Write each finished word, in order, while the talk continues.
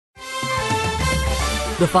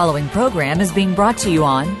The following program is being brought to you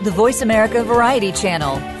on the Voice America Variety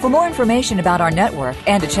Channel. For more information about our network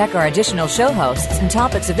and to check our additional show hosts and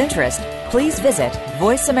topics of interest, please visit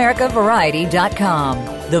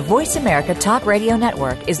voiceamericavariety.com. The Voice America Talk Radio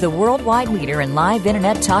Network is the worldwide leader in live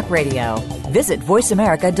Internet talk radio. Visit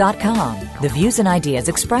voiceamerica.com. The views and ideas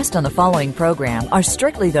expressed on the following program are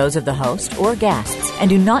strictly those of the host or guests and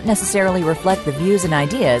do not necessarily reflect the views and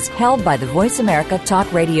ideas held by the Voice America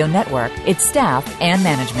Talk Radio Network, its staff, and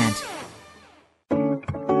management.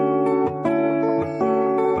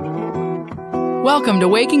 Welcome to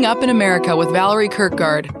Waking Up in America with Valerie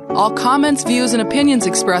Kirkgard. All comments, views, and opinions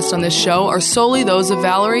expressed on this show are solely those of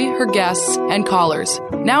Valerie, her guests, and callers.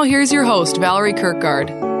 Now here's your host, Valerie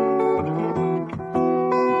Kirkgard.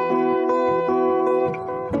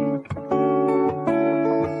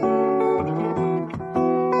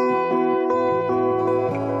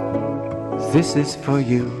 This is for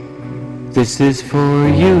you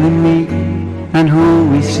and me, and who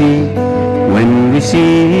we see when we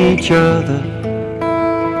see each other.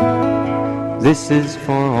 This is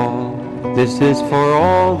for all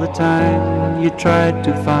the time you tried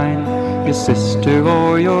to find your sister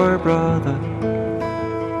or your brother.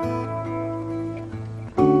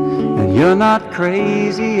 And you're not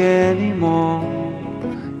crazy anymore,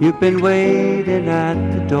 you've been waiting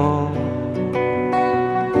at the door.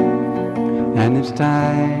 And it's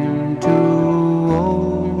time to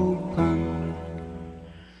open.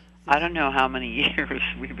 I don't know how many years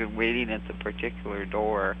we've been waiting at the particular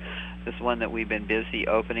door. This one that we've been busy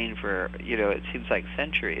opening for, it seems like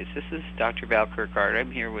centuries. This is Dr. Val Kirkgard.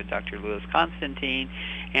 I'm here with Dr. Louis Constantine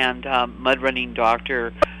and mud running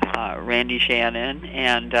Dr. Randy Shannon.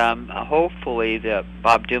 And hopefully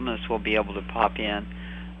Bob Dumas will be able to pop in.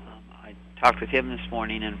 Talked with him this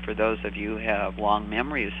morning, and for those of you who have long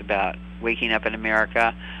memories about Waking Up in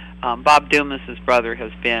America, Bob Dumas' brother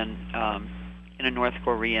has been in a North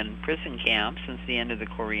Korean prison camp since the end of the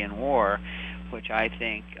Korean War, which I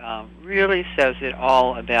think really says it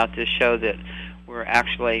all about this show that we're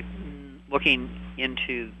actually looking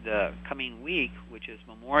into the coming week, which is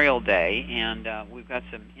Memorial Day, and we've got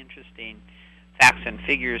some interesting facts and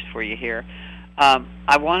figures for you here.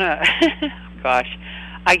 I want to,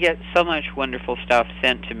 I get so much wonderful stuff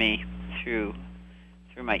sent to me through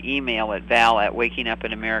my email at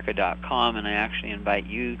val@wakingupinamerica.com, and I actually invite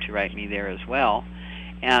you to write me there as well.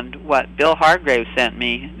 And what Bill Hargrave sent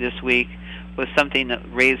me this week was something that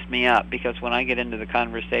raised me up, because when I get into the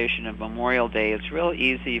conversation of Memorial Day, it's real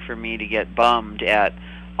easy for me to get bummed at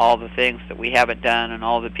all the things that we haven't done and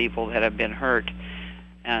all the people that have been hurt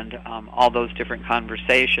and all those different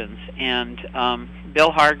conversations. And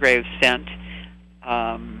Bill Hargrave sent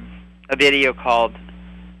a video called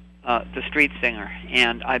The Street Singer,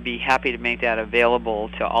 and I'd be happy to make that available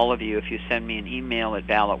to all of you. If you send me an email at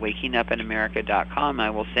val@wakingupinamerica.com,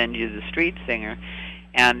 I will send you The Street Singer,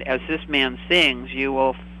 and as this man sings, you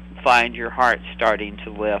will find your heart starting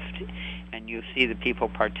to lift, and you see the people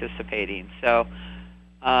participating. So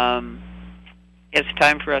it's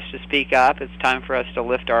time for us to speak up. It's time for us to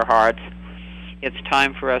lift our hearts. It's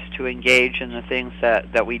time for us to engage in the things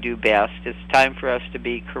that we do best. It's time for us to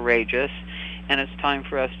be courageous, and it's time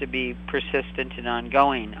for us to be persistent and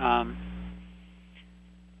ongoing.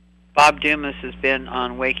 Bob Dumas has been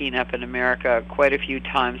on Waking Up in America quite a few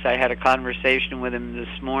times. I had a conversation with him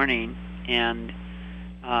this morning, and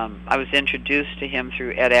I was introduced to him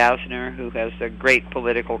through Ed Asner, who has a great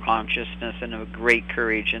political consciousness and a great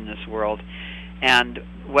courage in this world. And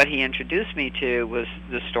what he introduced me to was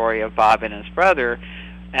the story of Bob and his brother.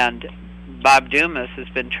 And Bob Dumas has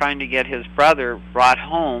been trying to get his brother brought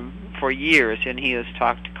home for years, and he has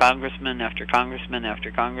talked to congressman after congressman after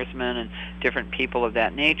congressman and different people of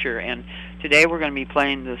that nature. And today we're going to be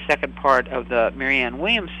playing the second part of the Marianne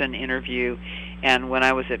Williamson interview. And when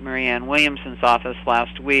I was at Marianne Williamson's office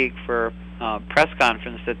last week for a press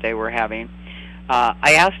conference that they were having,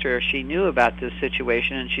 I asked her if she knew about this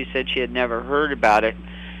situation, and she said she had never heard about it.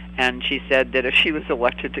 And she said that if she was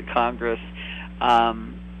elected to Congress,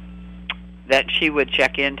 that she would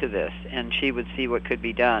check into this and she would see what could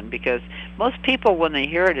be done. Because most people, when they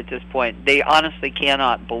hear it at this point, they honestly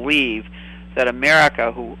cannot believe that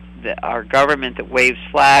America, our government that waves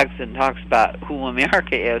flags and talks about who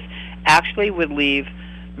America is, actually would leave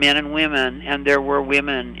men and women, and there were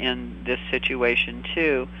women in this situation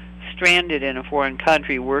too, stranded in a foreign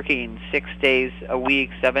country working 6 days a week,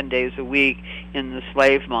 7 days a week in the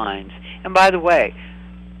slave mines. And by the way,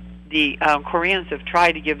 the Koreans have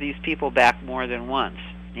tried to give these people back more than once,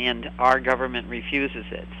 and our government refuses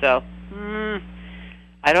it. So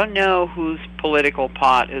I don't know whose political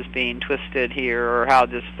pot is being twisted here or how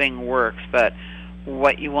this thing works, but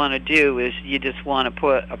what you want to do is you just want to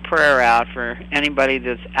put a prayer out for anybody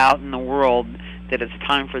that's out in the world that it's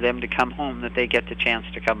time for them to come home, that they get the chance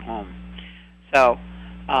to come home. So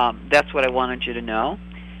that's what I wanted you to know.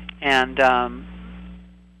 And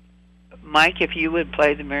Mike, if you would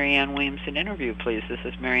play the Marianne Williamson interview, please. This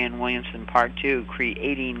is Marianne Williamson, Part 2,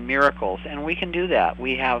 Creating Miracles. And we can do that.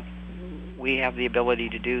 We have the ability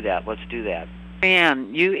to do that. Let's do that.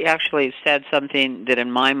 Marianne, you actually said something that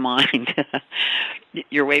in my mind,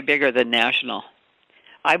 you're way bigger than national.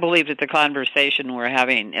 I believe that the conversation we're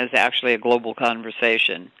having is actually a global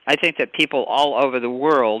conversation. I think that people all over the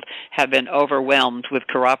world have been overwhelmed with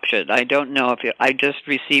corruption. I don't know if I just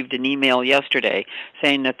received an email yesterday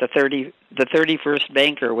saying that the 31st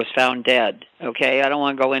banker was found dead. Okay, I don't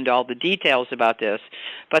want to go into all the details about this,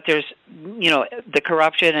 but there's, the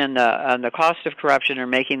corruption and the cost of corruption are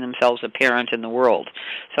making themselves apparent in the world.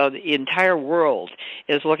 So the entire world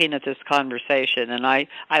is looking at this conversation, and I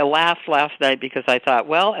laughed last night because I thought,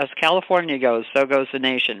 well, as California goes, so goes the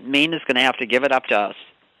nation. Maine is going to have to give it up to us.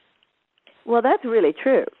 Well, that's really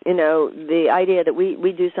true. The idea that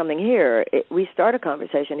we do something here, we start a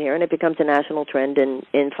conversation here, and it becomes a national trend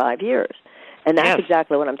in 5 years. And that's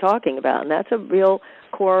exactly what I'm talking about. And that's a real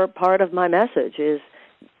core part of my message is,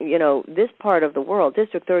 this part of the world,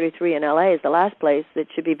 District 33 in L.A. is the last place that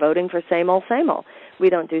should be voting for same old, same old. We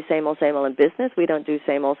don't do same old in business. We don't do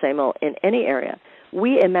same old in any area.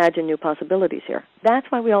 We imagine new possibilities here. That's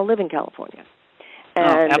why we all live in California.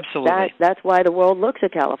 And absolutely. That's why the world looks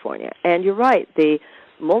at California. And you're right, the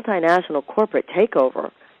multinational corporate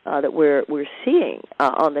takeover that we're seeing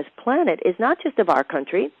on this planet is not just of our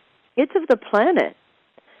country, it's of the planet.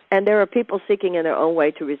 And there are people seeking in their own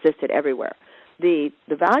way to resist it everywhere. The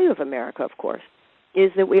value of America, of course,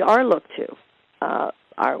 is that we are looked to.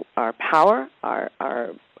 Our power, our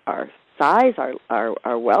size,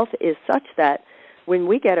 our wealth is such that when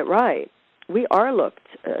we get it right, we are looked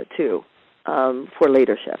to for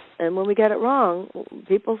leadership. And when we get it wrong,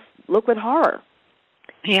 people look with horror.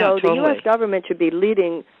 Yeah, so totally. The U.S. government should be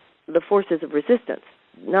leading the forces of resistance,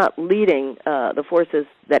 not leading the forces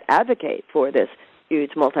that advocate for this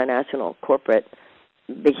huge multinational corporate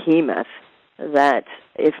behemoth that,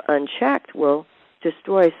 if unchecked, will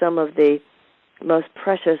destroy some of the most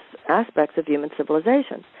precious aspects of human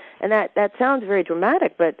civilization. And that sounds very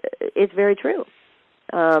dramatic, but it's very true.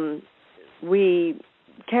 We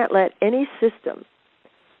can't let any system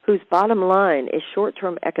whose bottom line is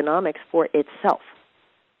short-term economics for itself,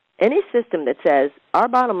 any system that says our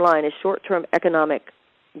bottom line is short-term economic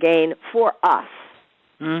gain for us,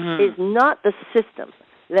 is not the system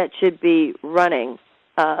that should be running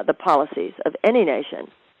the policies of any nation,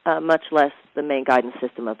 much less the main guidance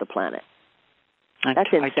system of the planet. That's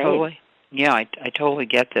insane. I totally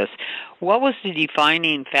get this. What was the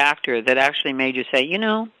defining factor that actually made you say,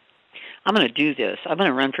 I'm going to do this. I'm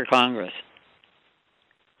going to run for Congress?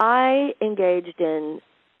 I engaged in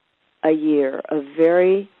a year of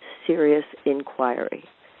very serious inquiry.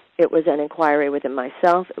 It was an inquiry within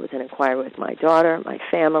myself. It was an inquiry with my daughter, my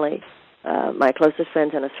family, my closest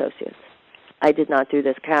friends and associates. I did not do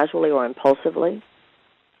this casually or impulsively.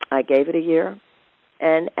 I gave it a year,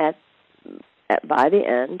 and by the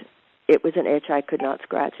end, it was an itch I could not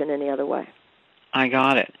scratch in any other way. I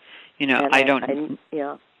got it. I don't...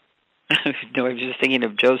 Yeah. No, I was just thinking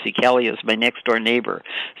of Josie Kelly as my next-door neighbor.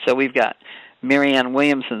 So we've got Marianne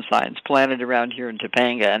Williamson signs planted around here in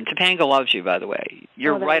Topanga. And Topanga loves you, by the way.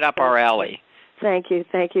 You're right up our alley. Thank you.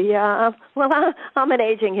 Yeah, I'm an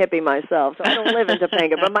aging hippie myself, so I don't live in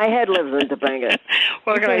Topanga, but my head lives in Topanga.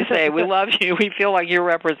 What can I say? We love you. We feel like you're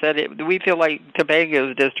represented. We feel like Topanga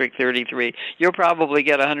is District 33. You'll probably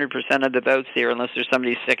get 100% of the votes here unless there's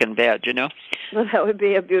somebody sick in bed, Well, that would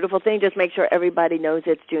be a beautiful thing. Just make sure everybody knows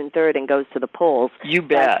it's June 3rd and goes to the polls. You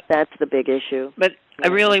bet. That's the big issue. But I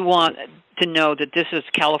really want to know that this is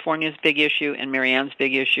California's big issue and Marianne's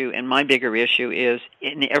big issue, and my bigger issue is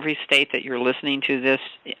in every state that you're listening to this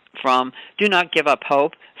from, do not give up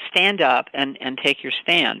hope. Stand up and take your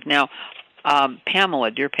stand. Now, Pamela,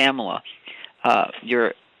 dear Pamela,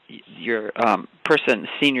 your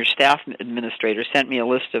senior staff administrator, sent me a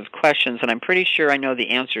list of questions, and I'm pretty sure I know the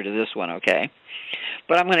answer to this one, okay?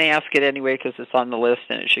 But I'm going to ask it anyway because it's on the list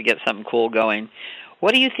and it should get something cool going.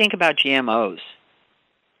 What do you think about GMOs?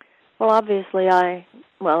 Well, obviously,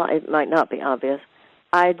 it might not be obvious.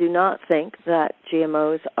 I do not think that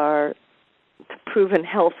GMOs are proven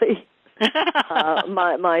healthy.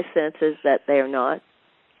 My sense is that they are not.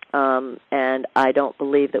 And I don't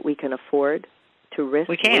believe that we can afford to risk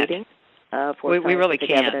waiting for scientific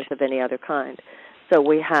evidence of any other kind. So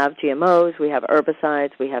we have GMOs, we have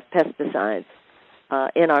herbicides, we have pesticides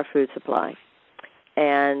in our food supply.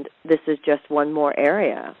 And this is just one more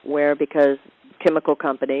area where, because chemical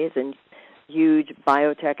companies and huge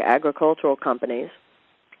biotech agricultural companies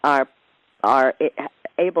are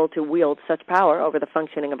able to wield such power over the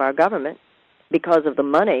functioning of our government because of the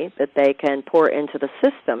money that they can pour into the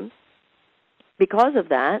system, because of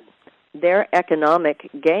that, their economic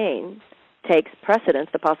gain takes precedence,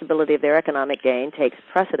 the possibility of their economic gain takes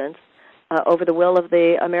precedence over the will of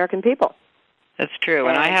the American people. That's true.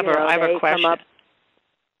 And I have a question.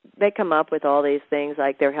 They come up with all these things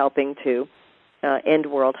like they're helping to end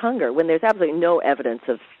world hunger, when there's absolutely no evidence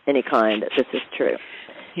of any kind that this is true.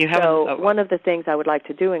 One of the things I would like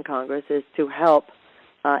to do in Congress is to help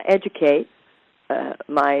educate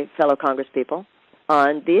my fellow Congresspeople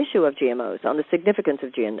on the issue of GMOs, on the significance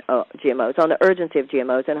of GMOs, on the urgency of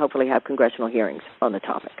GMOs, and hopefully have congressional hearings on the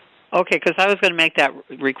topic. Okay, because I was going to make that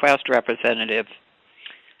request, Representative.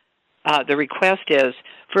 The request is,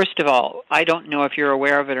 first of all, I don't know if you're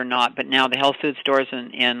aware of it or not, but now the health food stores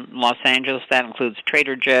in Los Angeles, that includes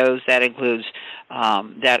Trader Joe's, that includes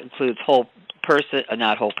Whole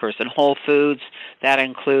Foods, that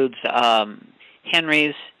includes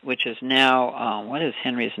Henry's, which is now, what is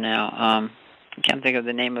Henry's now? I can't think of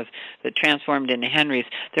the name of that transformed into Henry's.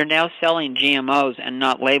 They're now selling GMOs and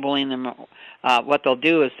not labeling them. What they'll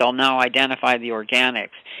do is they'll now identify the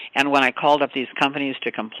organics. And when I called up these companies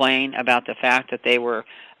to complain about the fact that they were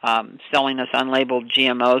selling us unlabeled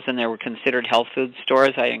GMOs and they were considered health food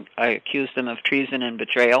stores, I accused them of treason and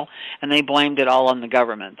betrayal, and they blamed it all on the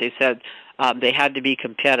government. They said they had to be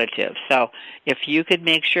competitive. So if you could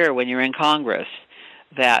make sure when you're in Congress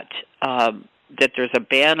that there's a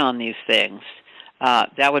ban on these things,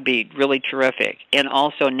 that would be really terrific. And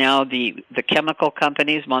also now the chemical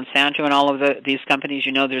companies, Monsanto and all of these companies,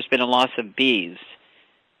 there's been a loss of bees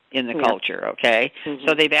in the culture, okay? Mm-hmm.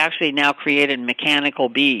 So they've actually now created mechanical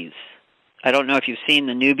bees. I don't know if you've seen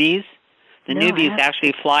the new bees. The new bees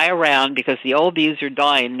actually fly around because the old bees are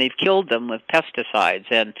dying. They've killed them with pesticides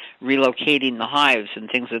and relocating the hives and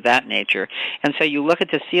things of that nature. And so you look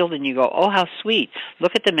at the field and you go, oh, how sweet.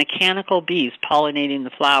 Look at the mechanical bees pollinating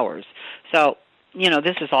the flowers. So,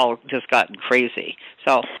 this has all just gotten crazy.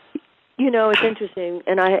 So, it's interesting.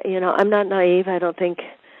 And I'm not naive. I don't think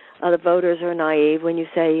the voters are naive when you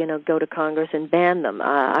say, go to Congress and ban them.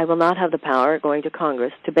 I will not have the power going to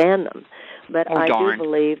Congress to ban them. But I do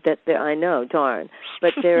believe that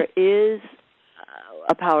but there is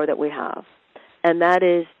a power that we have, and that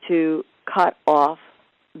is to cut off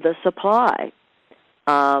the supply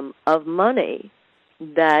of money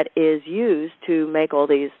that is used to make all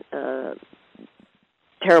these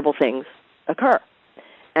terrible things occur.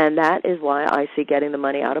 And that is why I see getting the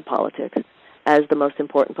money out of politics as the most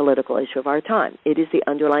important political issue of our time. It is the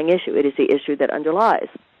underlying issue. It is the issue that underlies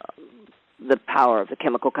the power of the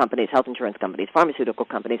chemical companies, health insurance companies, pharmaceutical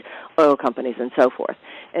companies, oil companies, and so forth.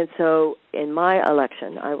 And so in my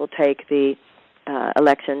election, I will take the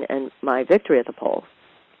election and my victory at the polls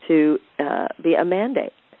to be a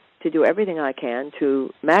mandate to do everything I can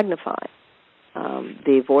to magnify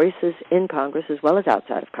the voices in Congress as well as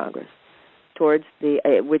outside of Congress towards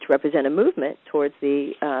which represent a movement towards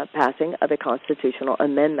the passing of a constitutional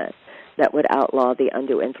amendment that would outlaw the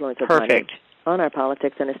undue influence of money on our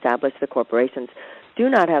politics and establish the corporations do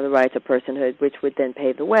not have the rights of personhood, which would then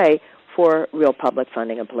pave the way for real public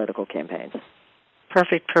funding of political campaigns.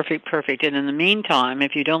 Perfect. And in the meantime,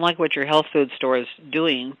 if you don't like what your health food store is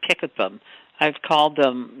doing, picket them. I've called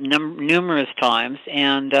them numerous times,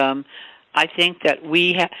 and I think that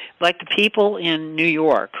we have, like the people in New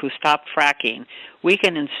York who stopped fracking, we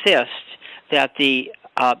can insist that the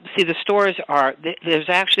stores there's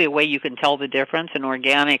actually a way you can tell the difference. An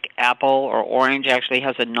organic apple or orange actually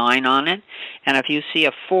has a 9 on it, and if you see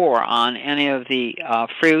a 4 on any of the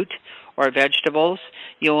fruit or vegetables,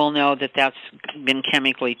 you will know that that's been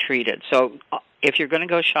chemically treated. So if you're going to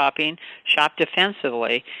go shopping, shop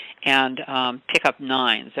defensively and pick up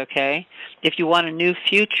 9s, okay? If you want a new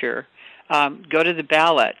future, go to the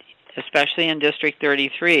ballot, especially in District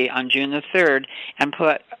 33 on June the 3rd, and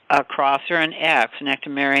put a cross or an X next to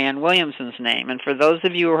Marianne Williamson's name. And for those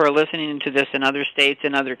of you who are listening to this in other states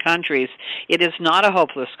and other countries, it is not a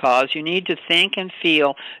hopeless cause. You need to think and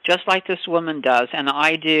feel just like this woman does, and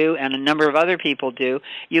I do, and a number of other people do.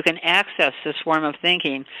 You can access this form of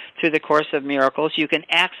thinking through the Course of Miracles. You can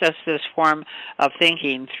access this form of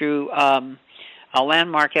thinking through a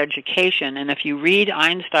landmark education, and if you read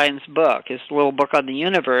Einstein's book, his little book on the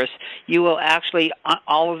universe, you will actually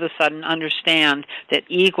all of a sudden understand that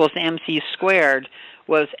E equals mc squared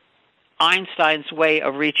was Einstein's way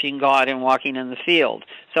of reaching God and walking in the field.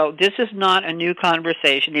 So this is not a new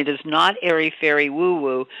conversation. It is not airy-fairy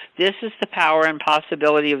woo-woo. This is the power and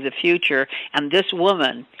possibility of the future. And this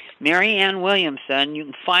woman, Marianne Williamson, you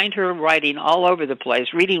can find her writing all over the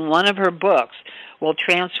place. Reading one of her books will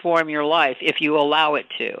transform your life if you allow it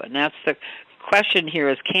to. And that's the question here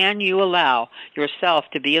is, can you allow yourself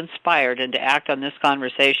to be inspired and to act on this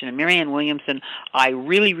conversation? And Marianne Williamson, I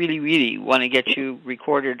really, really, really want to get you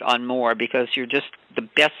recorded on more because you're just the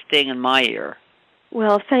best thing in my ear.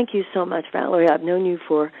 Well, thank you so much, Valerie. I've known you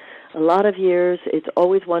for a lot of years. It's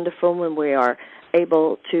always wonderful when we are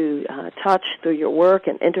able to touch through your work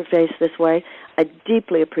and interface this way. I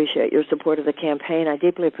deeply appreciate your support of the campaign. I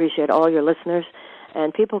deeply appreciate all your listeners.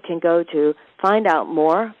 And people can go to find out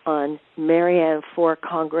more on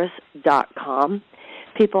marianneforcongress.com.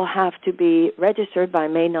 People have to be registered by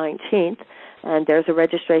May 19th, and there's a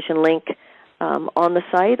registration link on the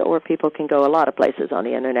site, or people can go a lot of places on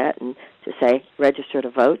the Internet and just say, register to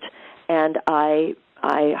vote. And I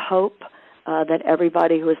hope that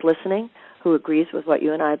everybody who is listening, who agrees with what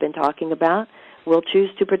you and I have been talking about, will choose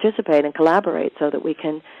to participate and collaborate so that we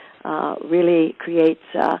can really create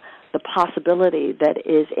the possibility that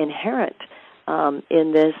is inherent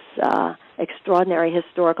in this extraordinary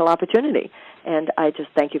historical opportunity. And I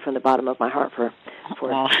just thank you from the bottom of my heart for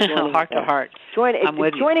heart to heart.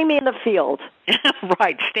 Joining me in the field.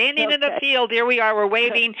 Right, standing in the field. Here we are. We're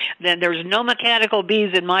waving. Then there's no mechanical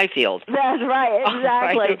bees in my field. That's right.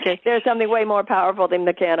 Exactly. Right, okay. There's something way more powerful than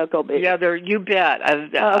mechanical bees. Yeah, you bet.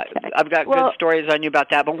 I've got good stories on you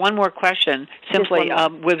about that. But one more question, simply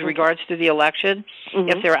with regards to the election. Mm-hmm.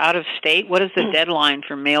 If they're out of state, what is the deadline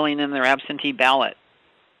for mailing in their absentee ballot?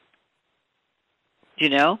 Do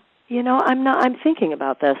you know? I'm thinking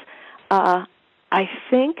about this. I'm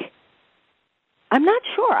not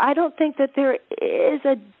sure. I don't think that there is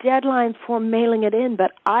a deadline for mailing it in,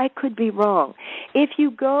 but I could be wrong. If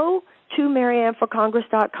you go to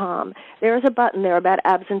marianneforcongress.com, there is a button there about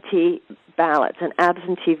absentee ballots and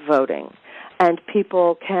absentee voting, and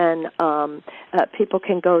people can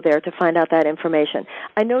go there to find out that information.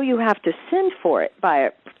 I know you have to send for it by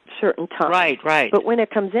a certain time. Right. But when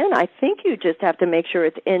it comes in, I think you just have to make sure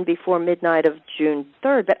it's in before midnight of June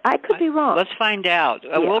 3rd, but I could be wrong. Let's find out.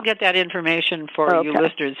 We'll get that information for you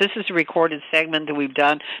listeners. This is a recorded segment that we've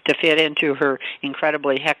done to fit into her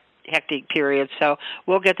incredibly hectic period, so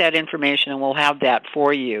we'll get that information and we'll have that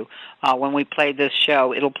for you when we play this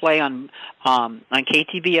show. It'll play on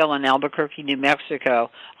KTBL in Albuquerque, New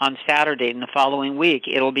Mexico on Saturday, and the following week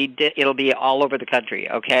it'll be all over the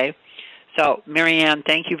country, okay? So, Marianne,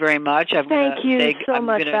 thank you very much. Thank you so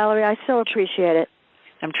much, Valerie. I so appreciate it.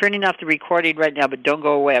 I'm turning off the recording right now, but don't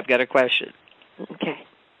go away. I've got a question. Okay.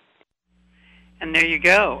 And there you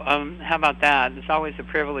go. How about that? It's always a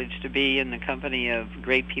privilege to be in the company of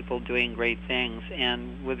great people doing great things.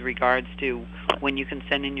 And with regards to when you can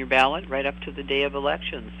send in your ballot, right up to the day of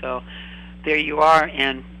election. So there you are.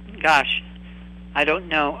 And, gosh, I don't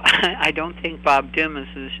know. I don't think Bob Dumas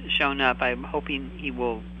has shown up. I'm hoping he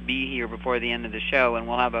will be here before the end of the show, and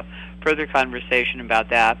we'll have a further conversation about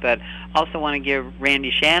that. But also want to give Randy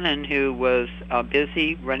Shannon, who was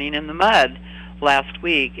busy running in the mud last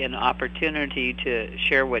week, an opportunity to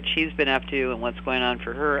share what she's been up to and what's going on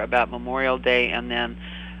for her about Memorial Day. And then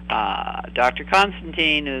Dr.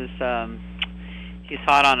 Constantine is he's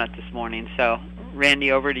hot on it this morning. So,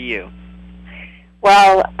 Randy, over to you.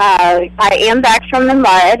 Well, I am back from the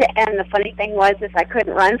mud, and the funny thing was is I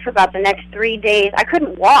couldn't run for about the next 3 days. I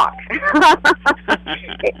couldn't walk.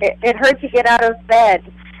 It hurt to get out of bed.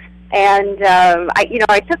 And,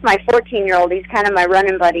 I took my 14-year-old. He's kind of my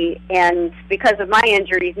running buddy, and because of my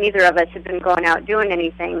injuries, neither of us had been going out doing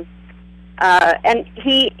anything. And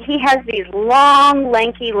he has these long,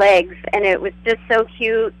 lanky legs, and it was just so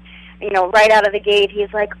cute. Right out of the gate,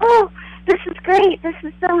 he's like, "Oh, this is great. This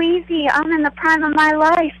is so easy. I'm in the prime of my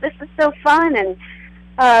life. This is so fun." And,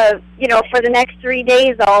 for the next 3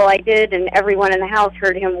 days, all I did, and everyone in the house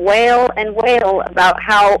heard him wail and wail about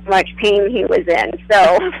how much pain he was in.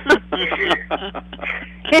 So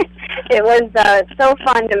it was so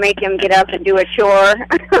fun to make him get up and do a chore.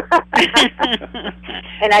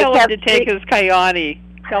 And Tell him to take his Kyani.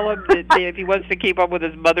 Tell him that if he wants to keep up with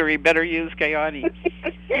his mother, he better use Kyani.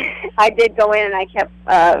 I did go in and I kept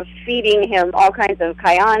feeding him all kinds of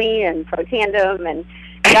Kyani and Protandim and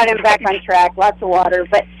got him back on track, lots of water.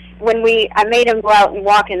 But when I made him go out and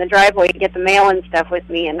walk in the driveway to get the mail and stuff with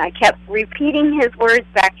me, and I kept repeating his words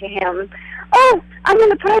back to him. "Oh, I'm in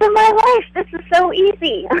the pride of my life. This is so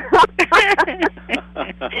easy."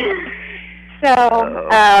 So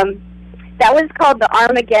that was called the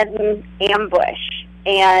Armageddon Ambush.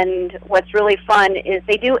 And what's really fun is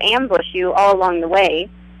they do ambush you all along the way,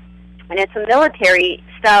 and it's a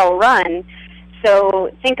military-style run. So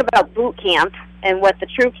think about boot camp and what the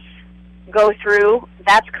troops go through.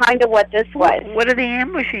 That's kind of what this was. What are they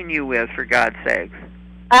ambushing you with, for God's sakes?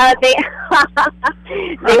 They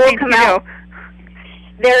will come out.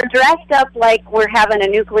 They're dressed up like we're having a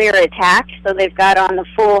nuclear attack, so they've got on the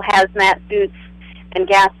full hazmat suits and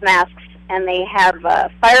gas masks, and they have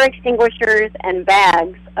fire extinguishers and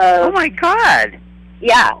bags of... Oh, my God!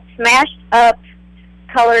 Yeah, smashed up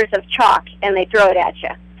colors of chalk, and they throw it at you.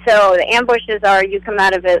 So the ambushes are, you come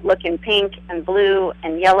out of it looking pink and blue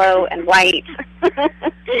and yellow and white.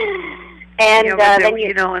 And then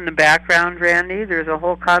you know, in the background, Randy, there's a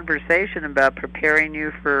whole conversation about preparing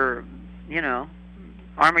you for,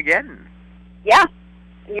 Armageddon. Yeah,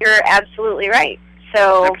 you're absolutely right.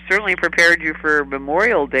 So I've certainly prepared you for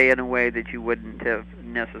Memorial Day in a way that you wouldn't have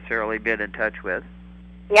necessarily been in touch with.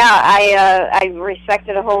 Yeah, I respect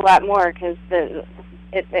it a whole lot more because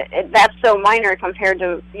that's so minor compared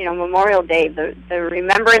to Memorial Day, the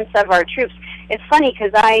remembrance of our troops. It's funny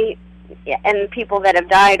because and people that have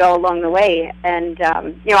died all along the way, and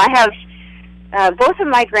I have both of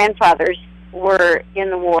my grandfathers were in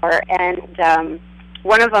the war, and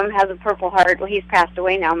one of them has a Purple Heart. Well, he's passed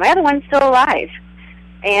away now. My other one's still alive,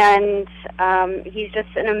 and he's just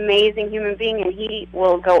an amazing human being, and he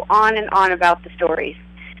will go on and on about the stories.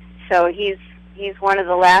 So he's one of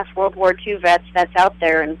the last World War II vets that's out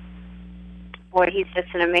there, and boy, he's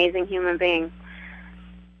just an amazing human being.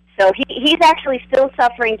 So he's actually still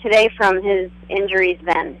suffering today from his injuries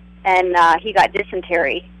then, and he got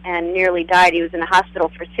dysentery and nearly died. He was in the hospital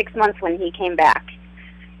for 6 months when he came back,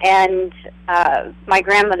 and my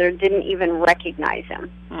grandmother didn't even recognize him.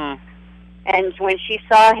 And when she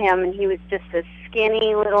saw him, and he was just a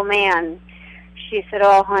skinny little man, she said,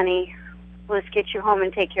 "Oh, honey, let's get you home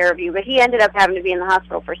and take care of you." But he ended up having to be in the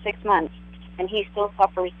hospital for 6 months, and he still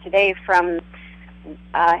suffers today from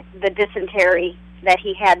the dysentery that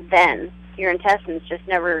he had then. Your intestines just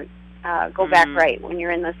never go back right when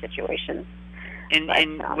you're in those situations.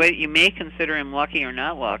 And what you may consider him lucky or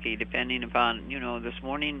not lucky, depending upon, this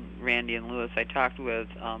morning, Randy and Lewis, I talked with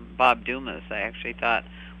Bob Dumas. I actually thought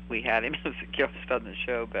we had him as a guest on the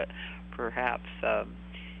show, but perhaps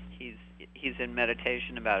he's in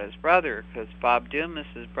meditation about his brother, because Bob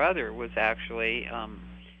Dumas' brother was actually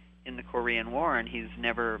in the Korean War, and he's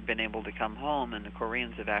never been able to come home, and the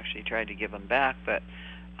Koreans have actually tried to give him back, but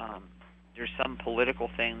there's some political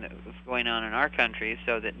thing that was going on in our country,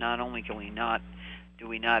 so that not only do we not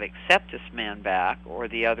accept this man back, or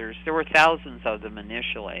the others. There were thousands of them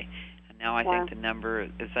initially, and now I think the number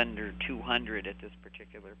is under 200 at this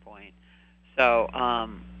particular point. So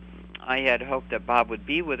I had hoped that Bob would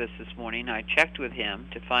be with us this morning. I checked with him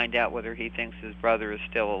to find out whether he thinks his brother is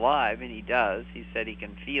still alive, and he does. He said he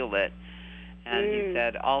can feel it. And he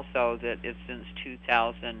said also that it's since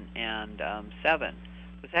 2007.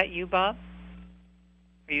 Was that you, Bob?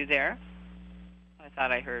 Are you there? I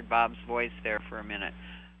thought I heard Bob's voice there for a minute.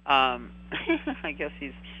 I guess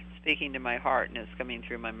he's speaking to my heart, and it's coming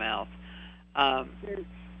through my mouth. Can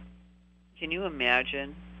you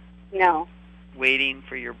imagine? No. Waiting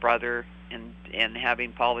for your brother and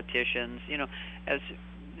having politicians, as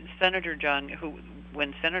Senator John,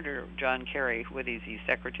 when Senator John Kerry, he's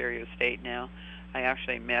Secretary of State now, I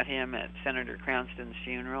actually met him at Senator Cranston's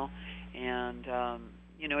funeral, and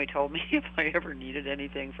he told me if I ever needed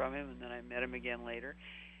anything from him, and then I met him again later.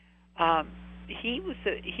 He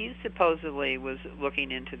supposedly was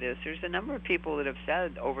looking into this. There's a number of people that have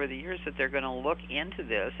said over the years that they're going to look into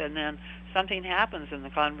this, and then something happens and the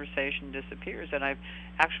conversation disappears. And I've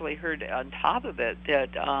actually heard on top of it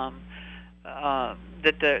that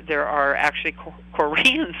there are actually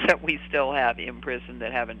Koreans that we still have in prison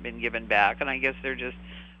that haven't been given back, and I guess they're just,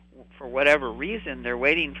 for whatever reason, they're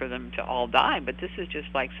waiting for them to all die. But this is just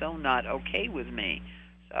so not okay with me.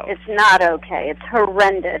 So it's not okay. It's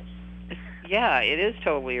horrendous. Yeah, it is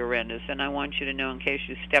totally horrendous, and I want you to know, in case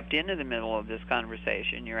you stepped into the middle of this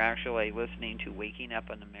conversation, you're actually listening to Waking Up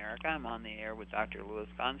in America. I'm on the air with Dr. Louis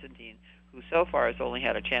Constantine, who so far has only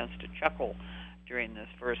had a chance to chuckle during this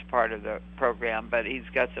first part of the program, but he's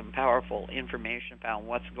got some powerful information about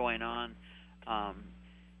what's going on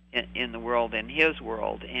in the world, in his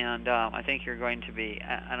world, and I think you're going to be,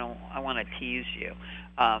 I want to tease you,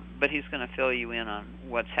 but he's going to fill you in on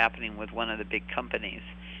what's happening with one of the big companies.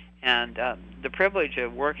 And the privilege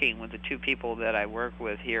of working with the two people that I work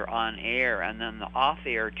with here on air, and then the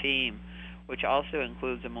off-air team, which also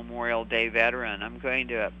includes a Memorial Day veteran. I'm going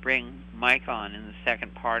to bring Mike on in the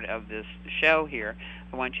second part of this show here.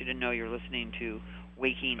 I want you to know you're listening to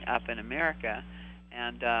Waking Up in America,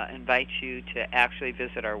 and invite you to actually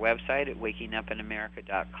visit our website at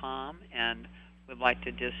wakingupinamerica.com. And would like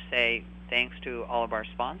to just say thanks to all of our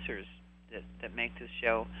sponsors that make this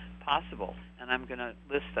show possible. And I'm going to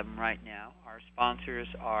list them right now. Our sponsors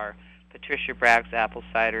are Patricia Bragg's Apple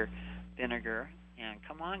Cider Vinegar. And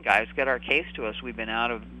come on, guys, get our case to us. We've been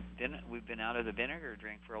out of the vinegar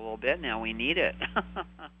drink for a little bit now. We need it.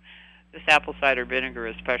 This apple cider vinegar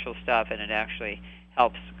is special stuff, and it actually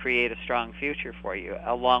helps create a strong future for you.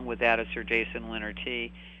 Along with that is Sir Jason Leonard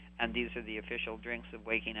Tea, and these are the official drinks of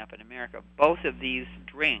Waking Up in America. Both of these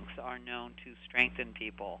drinks are known to strengthen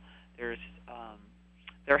people.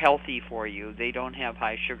 They're healthy for you. They don't have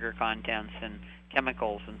high sugar contents and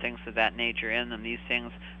chemicals and things of that nature in them. These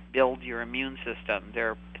things build your immune system.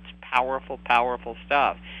 It's powerful, powerful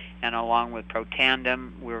stuff. And along with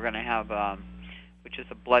Protandim, we're going to have, which is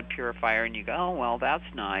a blood purifier. And you go, oh, well, that's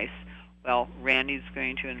nice. Well, Randy's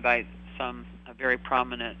going to invite a very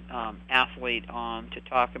prominent athlete on to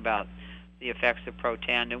talk about the effects of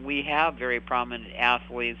Protandim. We have very prominent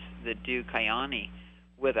athletes that do Kyani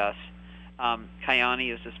with us.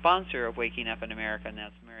 Kyani is the sponsor of Waking Up in America, and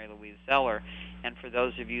that's Mary Louise Zeller. And for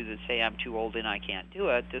those of you that say, I'm too old and I can't do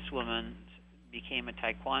it, this woman became a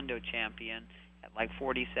Taekwondo champion at like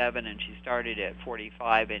 47, and she started at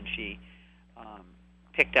 45, and she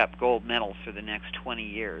picked up gold medals for the next 20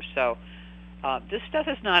 years. So this stuff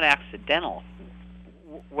is not accidental.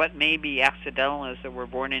 What may be accidental is that we're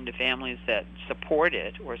born into families that support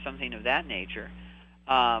it or something of that nature,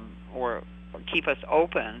 or keep us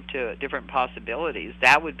open to different possibilities.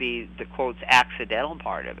 That would be the, quotes, accidental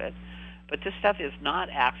part of it. But this stuff is not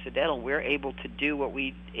accidental. We're able to do what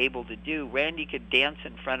we're able to do. Randy could dance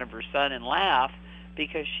in front of her son and laugh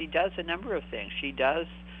because she does a number of things. She does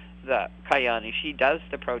the Kyani, she does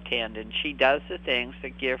the Protandim, she does the things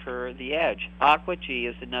that give her the edge. Aqua G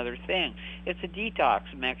is another thing. It's a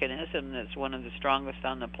detox mechanism that's one of the strongest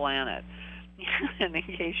on the planet. And in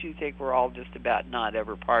case you think we're all just about not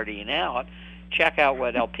ever partying out, check out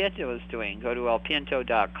what El Pinto is doing. Go to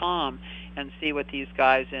elpinto.com and see what these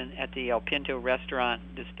guys at the El Pinto restaurant,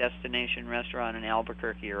 this destination restaurant in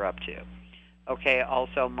Albuquerque, are up to. Okay,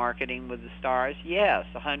 also Marketing with the Stars. Yes,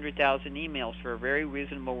 100,000 emails for a very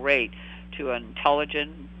reasonable rate to an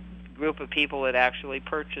intelligent group of people that actually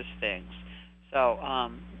purchase things. So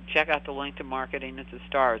check out the link to Marketing with the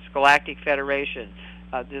Stars. Galactic Federation.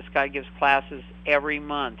 This guy gives classes every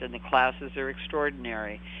month, and the classes are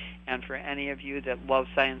extraordinary. And for any of you that love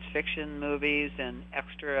science fiction movies and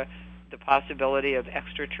the possibility of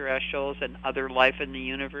extraterrestrials and other life in the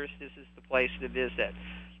universe, this is the place to visit.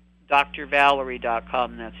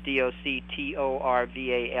 DrValerie.com, that's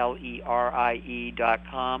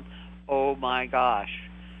DoctorValerie.com. Oh my gosh.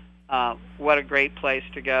 What a great place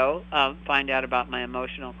to go. Find out about my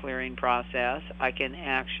emotional clearing process. I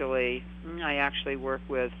actually work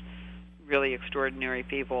with really extraordinary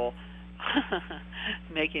people,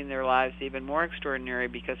 making their lives even more extraordinary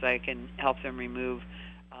because I can help them remove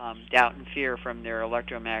doubt and fear from their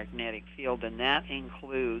electromagnetic field, and that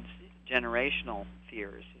includes generational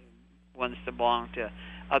fears, ones that belong to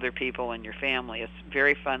other people in your family. It's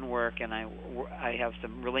very fun work, and I have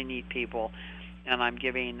some really neat people, and I'm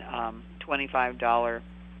giving $25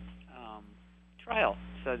 trial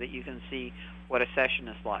so that you can see what a session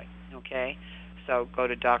is like, okay? So go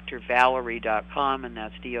to DrValerie.com, and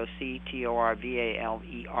that's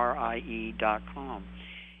DoctorValerie.com.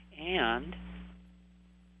 And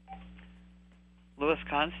Louis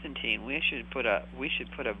Constantine, we should put a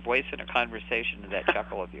voice in a conversation to that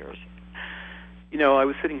chuckle of yours. You know, I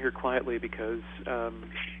was sitting here quietly because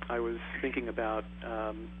I was thinking about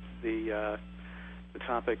the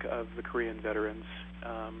topic of the Korean veterans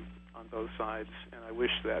on both sides, and I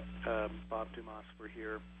wish that Bob Dumas were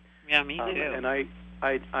here. Yeah, me too. And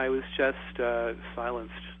I was just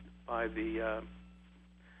silenced by the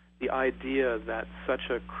idea that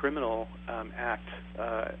such a criminal act,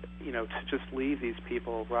 to just leave these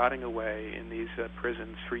people rotting away in these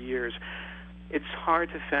prisons for years. It's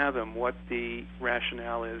hard to fathom what the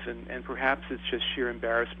rationale is, and perhaps it's just sheer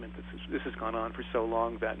embarrassment that this has gone on for so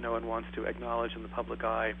long that no one wants to acknowledge in the public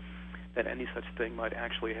eye that any such thing might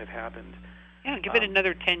actually have happened. Yeah, give it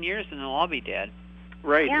another 10 years and they'll all be dead.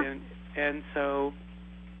 Right, yeah. and so,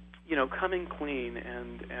 coming clean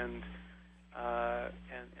and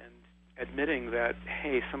admitting that,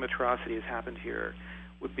 hey, some atrocity has happened here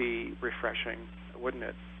would be refreshing, wouldn't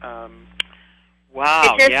it?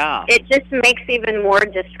 Wow, yeah. It just makes even more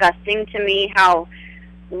disgusting to me how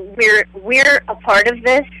we're a part of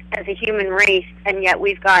this as a human race, and yet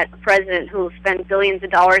we've got a president who will spend billions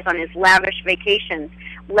of dollars on his lavish vacations.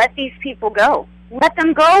 Let these people go. let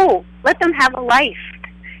them go. Let them have a life.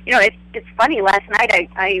 You know, it's funny. Last night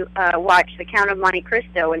I watched The Count of Monte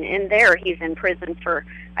Cristo, and in there he's in prison for,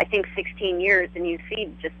 I think, 16 years, and you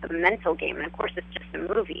see just the mental game. And of course, it's just a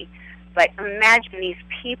movie. But imagine these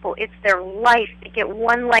people. It's their life. They get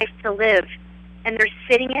one life to live, and they're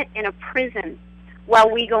sitting it in a prison while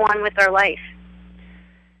we go on with our life.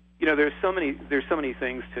 You know, there's so many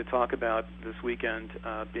things to talk about this weekend,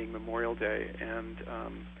 being Memorial Day, and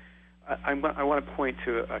I want to point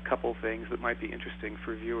to a couple things that might be interesting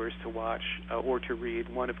for viewers to watch or to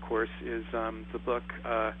read. One, of course, is the book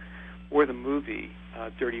or the movie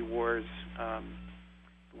Dirty Wars, The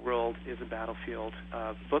World is a Battlefield.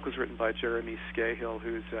 The book was written by Jeremy Scahill,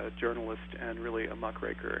 who's a journalist and really a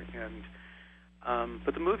muckraker.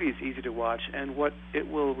 But the movie is easy to watch, and what it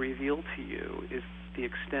will reveal to you is the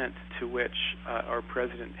extent to which our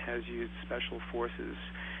president has used special forces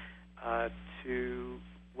to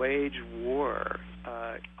wage war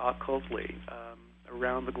occultly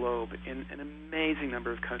around the globe in an amazing number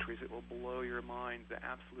of countries. It will blow your mind, the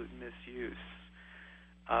absolute misuse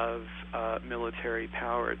of military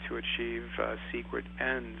power to achieve secret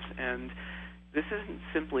ends. And this isn't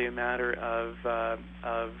simply a matter of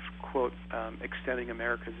quote, extending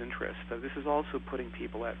America's interest. This is also putting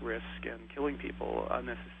people at risk and killing people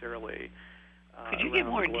unnecessarily. Could you give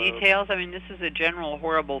more details? I mean, this is a general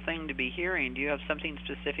horrible thing to be hearing. Do you have something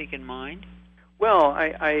specific in mind? Well,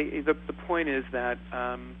 the point is that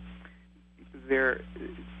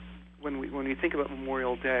when we think about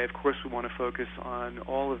Memorial Day, of course, we want to focus on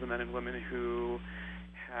all of the men and women who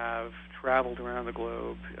have traveled around the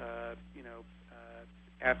globe,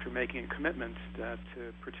 after making a commitment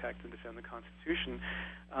to protect and defend the Constitution.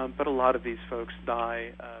 But a lot of these folks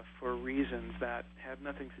die for reasons that have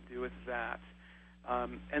nothing to do with that.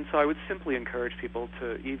 And so I would simply encourage people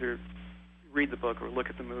to either read the book or look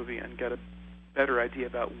at the movie and get a better idea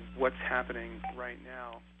about what's happening right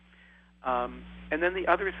now. And then the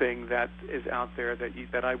other thing that is out there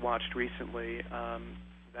that I watched recently,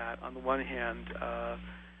 that on the one hand,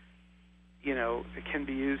 it can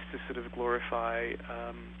be used to sort of glorify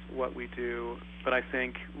what we do, but I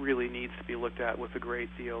think really needs to be looked at with a great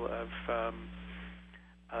deal of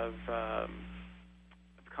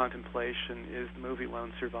contemplation, is the movie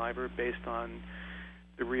Lone Survivor, based on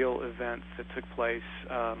the real events that took place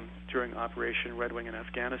during Operation Red Wing in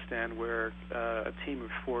Afghanistan, where a team of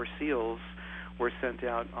 4 SEALs were sent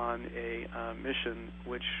out on a mission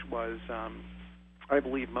which was, I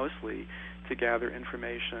believe, mostly to gather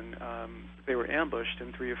information. They were ambushed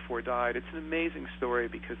and 3 or 4 died. It's an amazing story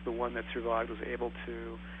because the one that survived was able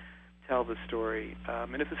to tell the story.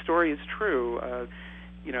 And if the story is true,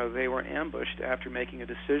 they were ambushed after making a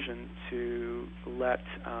decision to let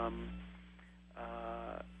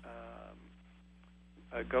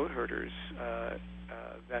goat herders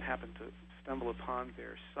that happened to stumble upon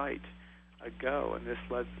their site go, and this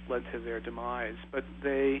led to their demise. But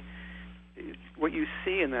what you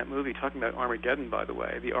see in that movie, talking about Armageddon, by the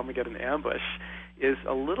way, the Armageddon ambush, is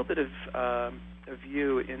a little bit of a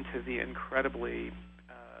view into the incredibly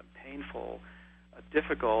painful,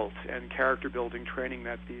 difficult, and character-building training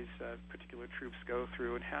that these particular troops go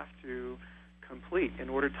through and have to complete in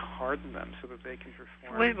order to harden them so that they can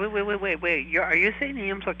perform. Wait. Are you saying the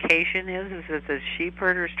implication is that the sheep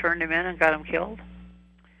herders turned him in and got him killed?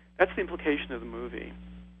 That's the implication of the movie.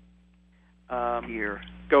 Here.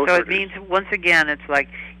 So it means, once again, it's like,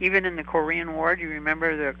 even in the Korean War, do you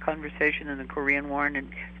remember the conversation in the Korean War, and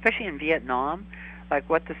especially in Vietnam, like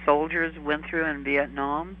what the soldiers went through in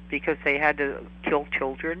Vietnam because they had to kill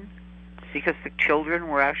children, because the children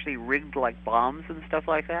were actually rigged like bombs and stuff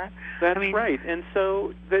like that? That's right. And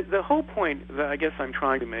so the whole point that I guess I'm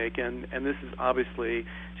trying to make, and this is obviously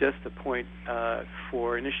just a point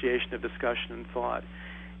for initiation of discussion and thought,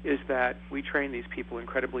 is that we train these people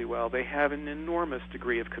incredibly well. They have an enormous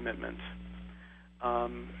degree of commitment,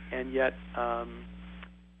 and yet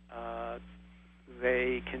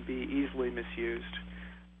they can be easily misused.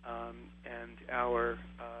 And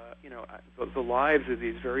the lives of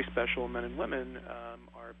these very special men and women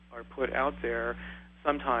are put out there,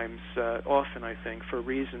 sometimes, often, I think, for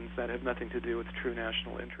reasons that have nothing to do with true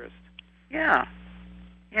national interest. Yeah.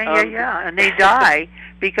 And they die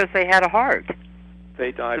because they had a heart.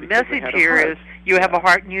 They die. The message here is you have a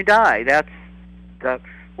heart and you die. That's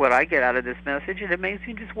what I get out of this message, and it makes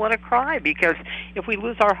me just want to cry, because if we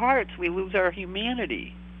lose our hearts, we lose our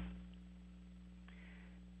humanity.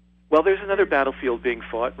 Well, there's another battlefield being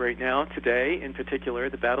fought right now, today in particular.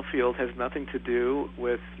 The battlefield has nothing to do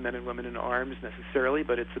with men and women in arms necessarily,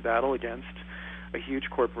 but it's a battle against a huge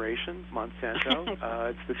corporation, Monsanto.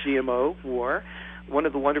 It's the GMO war. One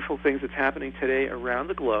of the wonderful things that's happening today around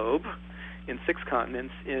the globe, in 6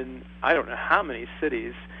 continents, in I don't know how many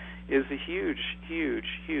cities, is a huge, huge,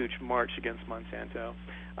 huge march against Monsanto.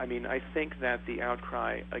 I mean, I think that the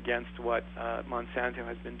outcry against what Monsanto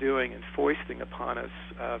has been doing and foisting upon us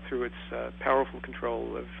through its powerful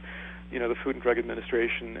control of, the Food and Drug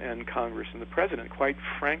Administration and Congress and the President, quite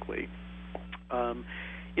frankly,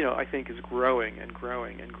 I think is growing and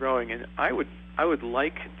growing and growing. And I would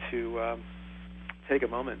like to take a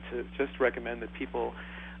moment to just recommend that people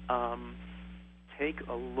take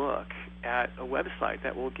a look at a website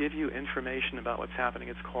that will give you information about what's happening.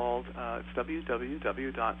 It's called it's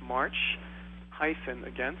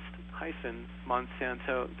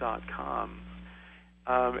www.march-against-monsanto.com.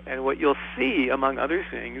 And what you'll see, among other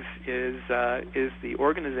things, is the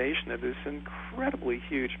organization of this incredibly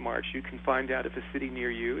huge march. You can find out if a city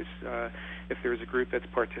near you is, if there's a group that's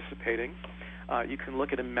participating. You can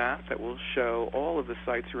look at a map that will show all of the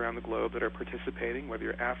sites around the globe that are participating, whether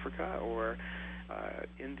you're Africa or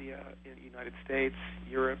India, in the United States,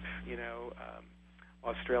 Europe,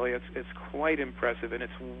 Australia. It's quite impressive, and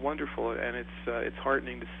it's wonderful, and it's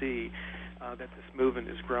heartening to see that this movement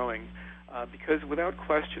is growing. Because without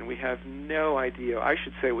question, we have no idea. I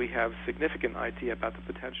should say we have significant idea about the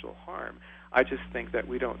potential harm. I just think that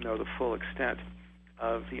we don't know the full extent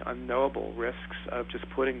of the unknowable risks of just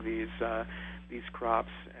putting these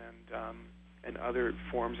crops and other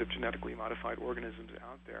forms of genetically modified organisms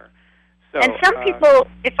out there. So, and some people,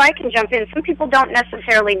 if I can jump in, some people don't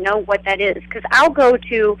necessarily know what that is. Because I'll go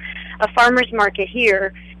to a farmer's market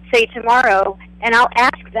here, say tomorrow, and I'll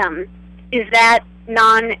ask them, is that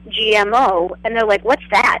non-GMO? And they're like, what's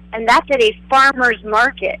that? And that's at a farmer's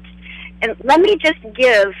market. And let me just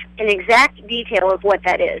give an exact detail of what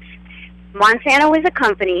that is. Monsanto is a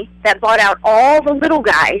company that bought out all the little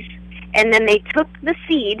guys, and then they took the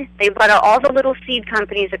seed, they bought out all the little seed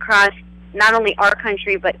companies across not only our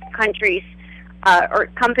country, but countries or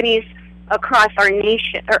companies across our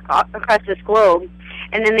nation, or across this globe,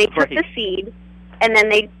 and then they took the seed, and then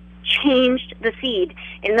they changed the seed.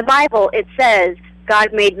 In the Bible, it says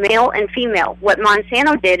God made male and female. What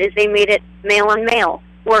Monsanto did is they made it male and male,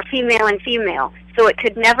 or female and female, so it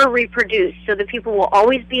could never reproduce, so the people will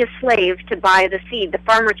always be a slave to buy the seed. The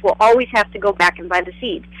farmers will always have to go back and buy the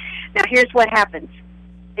seed. Now, here's what happens.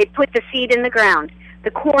 They put the seed in the ground.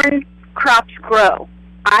 The corn crops grow.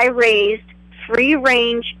 I raised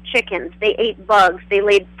free-range chickens. They ate bugs. They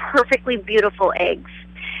laid perfectly beautiful eggs.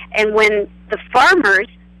 And when the farmers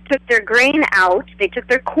took their grain out, they took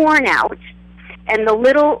their corn out, and the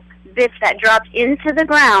little bits that dropped into the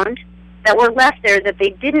ground that were left there that they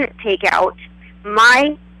didn't take out,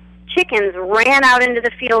 my chickens ran out into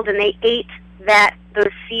the field and they ate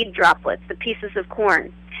those seed droplets, the pieces of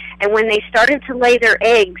corn. And when they started to lay their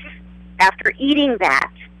eggs after eating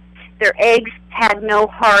that, their eggs had no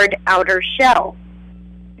hard outer shell.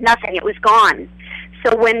 Nothing. It was gone.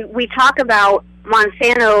 So when we talk about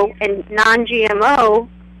Monsanto and non-GMO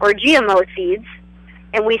or GMO seeds,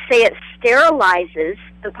 and we say it sterilizes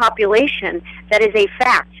the population, that is a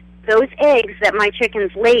fact. Those eggs that my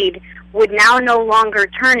chickens laid would now no longer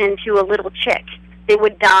turn into a little chick. They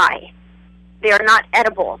would die. They are not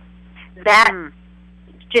edible. That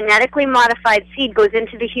genetically modified seed goes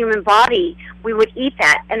into the human body. We would eat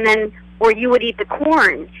that, and then, or you would eat the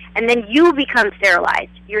corn, and then you become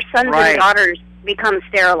sterilized. Your sons and daughters become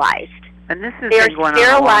sterilized. And this has been going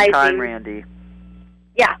on a long time, Randy.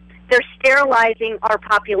 Yeah, they're sterilizing our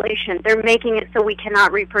population. They're making it so we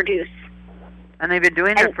cannot reproduce. And they've been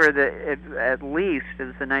doing it for at least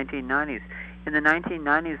since the 1990s. In the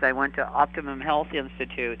 1990s, I went to Optimum Health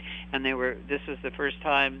Institute, and this was the first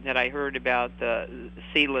time that I heard about the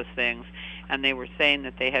seedless things, and they were saying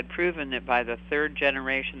that they had proven that by the third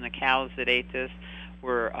generation, the cows that ate this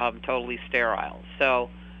were totally sterile. So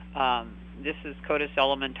this is Codex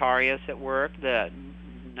Alimentarius at work, the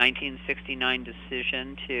 1969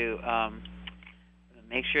 decision to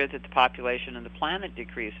make sure that the population of the planet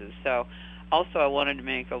decreases. So also I wanted to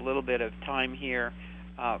make a little bit of time here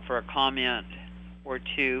for a comment or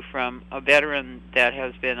two from a veteran that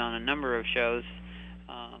has been on a number of shows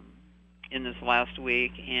in this last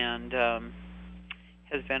week and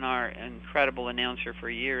has been our incredible announcer for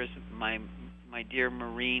years, my dear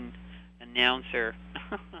Marine announcer,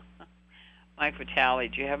 Mike Vitale.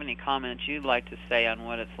 Do you have any comments you'd like to say on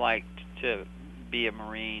what it's like to be a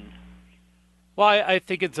Marine? Well, I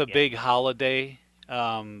think it's a big holiday,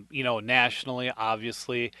 nationally,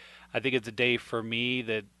 obviously. I think it's a day for me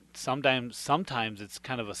that sometimes it's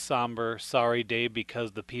kind of a somber, sorry day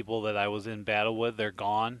because the people that I was in battle with, they're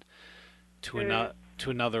gone. to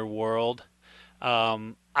another world.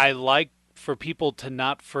 I like for people to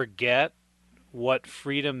not forget what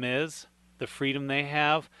freedom is, the freedom they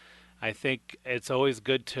have. I think it's always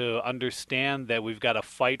good to understand that we've got to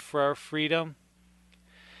fight for our freedom.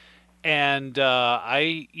 And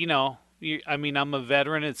I'm a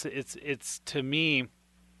veteran. It's to me,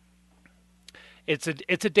 it's a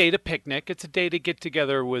day to picnic. It's a day to get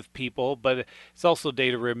together with people, but it's also a day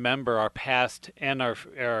to remember our past and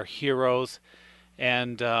our heroes.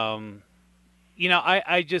 And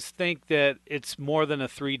I just think that it's more than a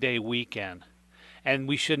 3-day weekend. And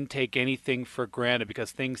we shouldn't take anything for granted,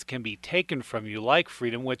 because things can be taken from you, like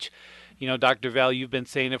freedom, which, Dr. Val, you've been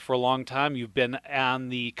saying it for a long time. You've been on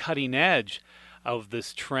the cutting edge of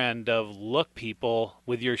this trend of, look, people,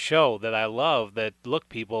 with your show that I love, that, look,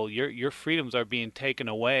 people, your freedoms are being taken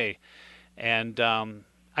away. And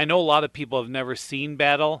I know a lot of people have never seen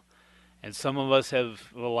battle, and some of us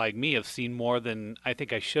have, like me, have seen more than I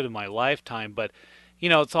think I should in my lifetime. But,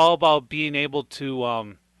 it's all about being able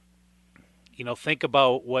to think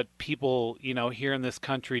about what people, here in this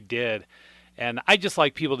country did. And I just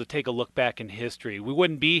like people to take a look back in history. We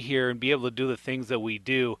wouldn't be here and be able to do the things that we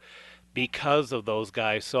do because of those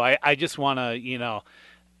guys. So I just want to,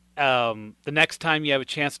 the next time you have a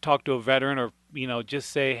chance to talk to a veteran, or,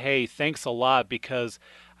 just say, hey, thanks a lot, because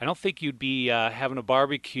I don't think you'd be having a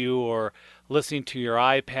barbecue or listening to your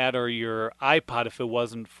iPad or your iPod if it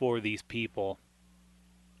wasn't for these people.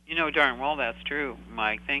 Darn well that's true,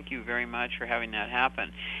 Mike. Thank you very much for having that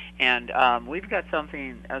happen. And we've got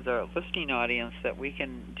something as a listening audience that we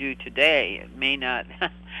can do today. It may not...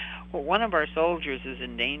 Well, one of our soldiers is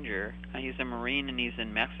in danger. He's a Marine, and he's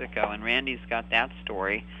in Mexico, and Randy's got that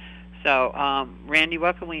story. So, Randy,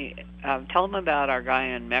 what can we... tell them about our guy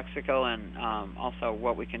in Mexico, and also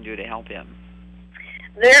what we can do to help him.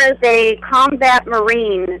 There is a combat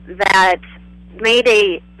Marine that made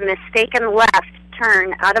a mistaken left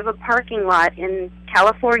turn out of a parking lot in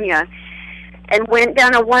California and went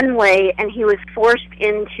down a one-way, and he was forced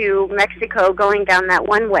into Mexico going down that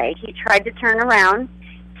one-way. He tried to turn around.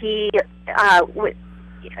 He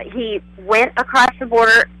went across the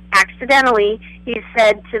border accidentally. He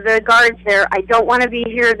said to the guards there, I don't want to be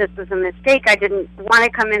here. This was a mistake. I didn't want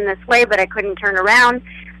to come in this way, but I couldn't turn around.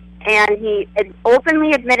 And he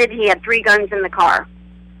openly admitted he had 3 guns in the car.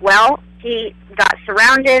 Well, he got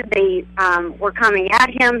surrounded. They were coming at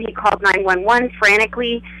him. He called 911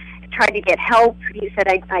 frantically, tried to get help. He said,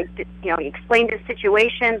 he explained his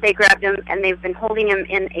situation. They grabbed him, and they've been holding him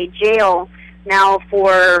in a jail now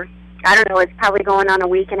for, I don't know, it's probably going on a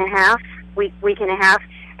week and a half. And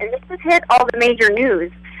this has hit all the major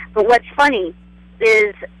news. But what's funny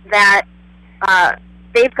is that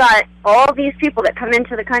they've got all these people that come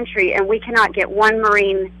into the country, and we cannot get one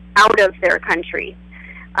Marine out of their country.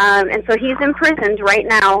 And so he's imprisoned right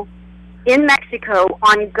now in Mexico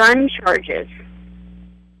on gun charges.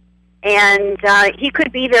 And he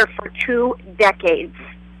could be there for 2 decades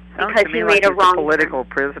because he made a wrong political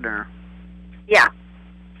prisoner. Yeah.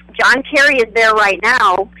 John Kerry is there right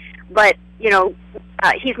now, but,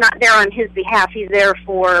 he's not there on his behalf. He's there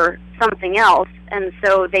for something else. And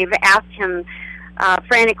so they've asked him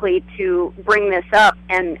frantically to bring this up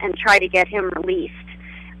and try to get him released.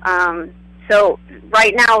 So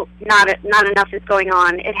right now, not enough is going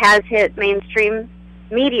on. It has hit mainstream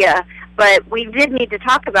media, but we did need to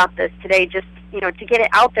talk about this today, just to get it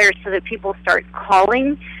out there so that people start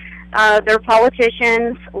calling their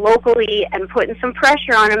politicians locally and putting some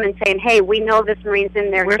pressure on them and saying, "Hey, we know this Marine's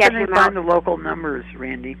in there. Where get can him they find out." the local numbers,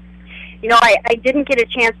 Randy? I didn't get a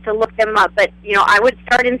chance to look them up, but I would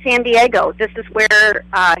start in San Diego. This is where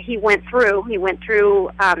he went through. He went through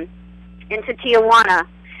into Tijuana.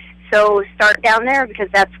 So start down there because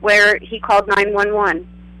that's where he called 911.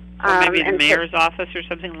 Or maybe the mayor's office or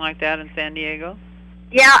something like that in San Diego?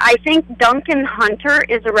 Yeah, I think Duncan Hunter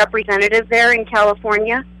is a representative there in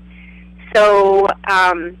California. So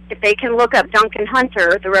if they can look up Duncan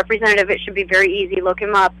Hunter, the representative, it should be very easy. Look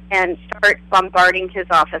him up and start bombarding his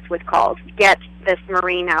office with calls. Get this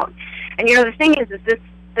Marine out. And the thing is this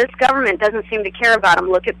government doesn't seem to care about him.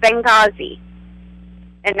 Look at Benghazi.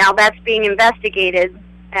 And now that's being investigated,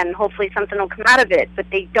 and hopefully something will come out of it, but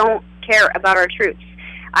they don't care about our troops.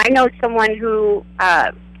 I know someone who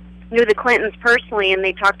knew the Clintons personally, and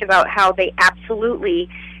they talked about how they absolutely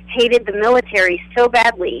hated the military so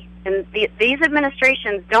badly. And these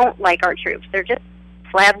administrations don't like our troops. They're just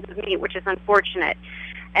slabs of meat, which is unfortunate.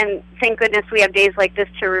 And thank goodness we have days like this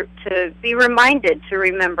to be reminded to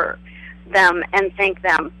remember them and thank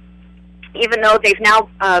them. even though they've now,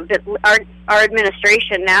 our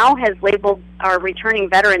administration now has labeled our returning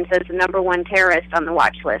veterans as the #1 terrorist on the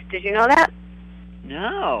watch list. Did you know that?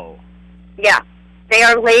 No. Yeah. They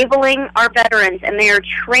are labeling our veterans, and they are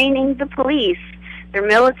training the police. They're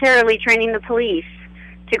militarily training the police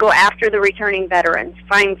to go after the returning veterans,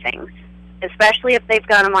 find things, especially if they've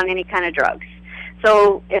got them on any kind of drugs.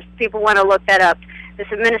 So if people want to look that up, this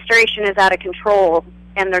administration is out of control,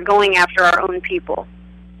 and they're going after our own people.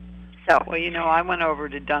 So. Well, I went over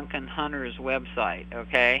to Duncan Hunter's website,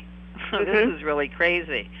 okay? This is really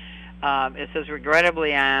crazy. It says,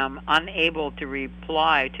 regrettably, I am unable to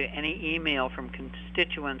reply to any email from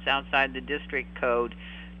constituents outside the district code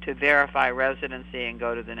to verify residency and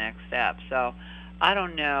go to the next step. So I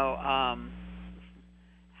don't know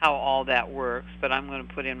how all that works, but I'm going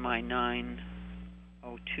to put in my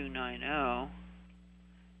 90290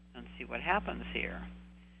 and see what happens here.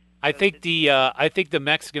 I think the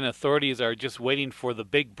Mexican authorities are just waiting for the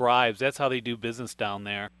big bribes. That's how they do business down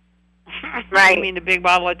there. Right. You mean the big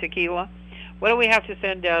bottle of tequila? What do we have to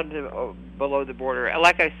send down to below the border?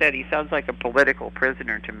 Like I said, he sounds like a political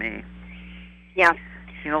prisoner to me. Yeah.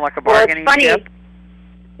 Like a bargaining chip?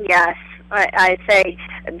 Yes. I say,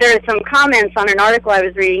 there's some comments on an article I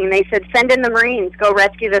was reading, and they said, send in the Marines, go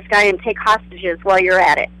rescue this guy and take hostages while you're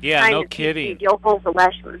at it. Yeah, no kidding.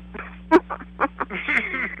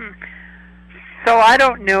 So I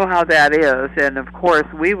don't know how that is, and of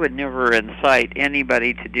course we would never incite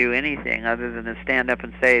anybody to do anything other than to stand up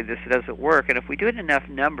and say this doesn't work. And if we do it in enough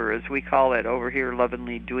numbers, we call it over here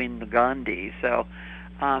lovingly doing the Gandhi. So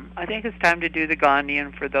I think it's time to do the Gandhi,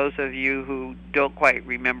 and for those of you who don't quite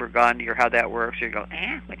remember Gandhi or how that works, you go,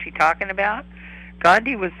 what's he talking about?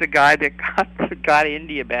 Gandhi was the guy that got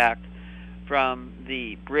India back from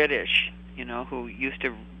the British, who used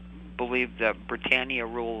to believe that Britannia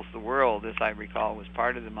rules the world, as I recall, was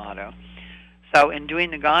part of the motto. So in doing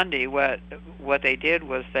the Gandhi, what they did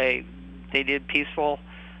was they did peaceful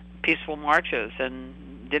marches, and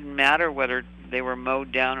didn't matter whether they were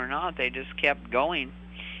mowed down or not. They just kept going,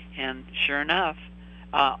 and sure enough,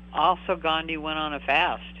 also Gandhi went on a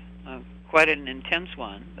fast, quite an intense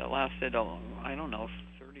one that lasted, 30 or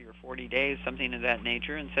 40 days, something of that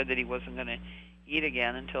nature, and said that he wasn't going to eat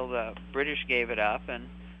again until the British gave it up, and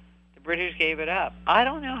British gave it up. I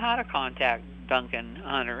don't know how to contact Duncan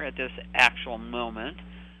Hunter at this actual moment,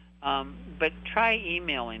 but try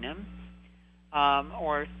emailing him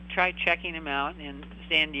or try checking him out in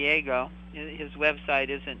San Diego. His website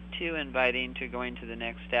isn't too inviting to going to the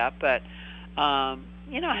next step, but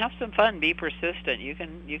have some fun. Be persistent. You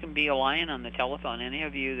can be a lion on the telephone. Any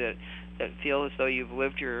of you that feel as though you've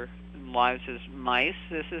lived your lives as mice,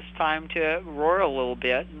 this is time to roar a little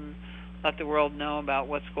bit and let the world know about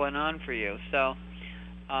what's going on for you. So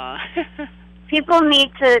people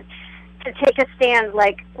need to take a stand,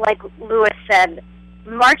 like Lewis said.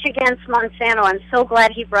 March against Monsanto. I'm so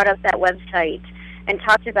glad he brought up that website and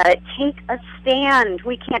talked about it. Take a stand.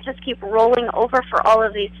 We can't just keep rolling over for all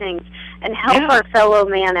of these things, and help our fellow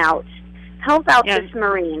man out. Help out this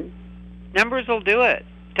Marine. Numbers will do it.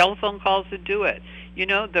 Telephone calls will do it.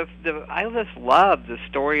 I just love the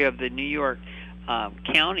story of the New York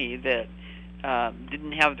county that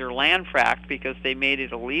didn't have their land fracked because they made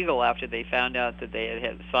it illegal after they found out that they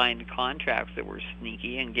had signed contracts that were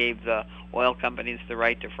sneaky and gave the oil companies the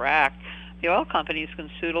right to frack. The oil companies can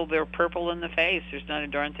soodle their purple in the face. There's not a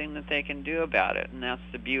darn thing that they can do about it, and that's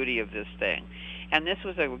the beauty of this thing. And this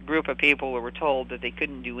was a group of people who were told that they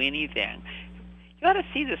couldn't do anything. You ought to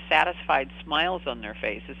see the satisfied smiles on their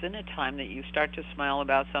faces. Isn't it time that you start to smile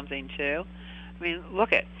about something too? I mean,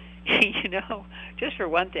 look at, just for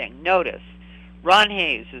one thing, notice, Ron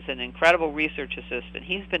Hayes is an incredible research assistant.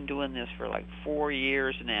 He's been doing this for like 4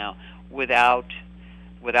 years now without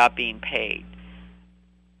being paid.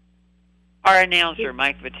 Our announcer,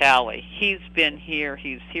 Mike Vitale, he's been here.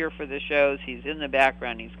 He's here for the shows. He's in the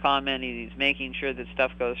background. He's commenting. He's making sure that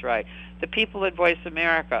stuff goes right. The people at Voice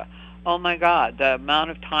America, oh my God, the amount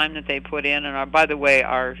of time that they put in. And by the way,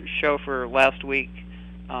 our show for last week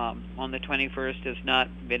on the 21st has not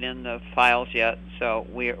been in the files yet, so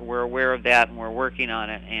we're aware of that and we're working on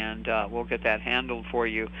it, and we'll get that handled for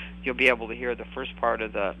you. You'll be able to hear the first part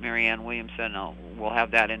of the Marianne Williamson. We'll have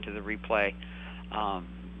that into the replay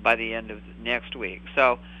by the end of next week.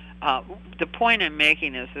 So the point I'm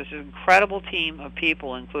making is this incredible team of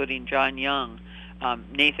people, including John Young,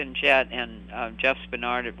 Nathan Jett, and Jeff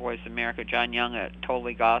Spinard at Voice America, John Young at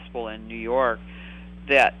Totally Gospel in New York,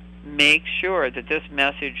 that make sure that this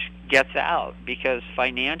message gets out, because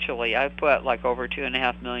financially I put like over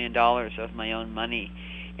 $2.5 million of my own money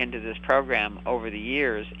into this program over the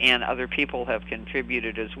years, and other people have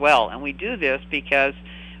contributed as well. And we do this because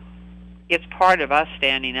it's part of us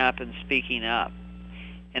standing up and speaking up.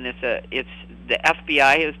 And the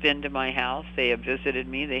FBI has been to my house. They have visited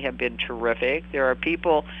me. They have been terrific. There are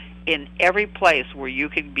people in every place where you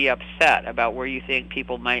can be upset about where you think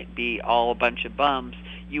people might be all a bunch of bums.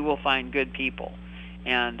 You will find good people.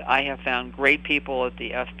 And I have found great people at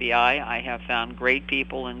the FBI. I have found great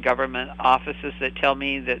people in government offices that tell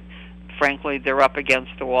me that, frankly, they're up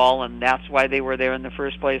against the wall, and that's why they were there in the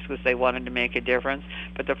first place, because they wanted to make a difference.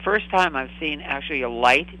 But the first time I've seen actually a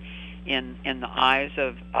light in the eyes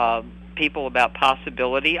of people about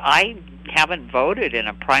possibility. I haven't voted in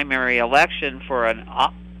a primary election for an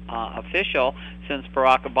official since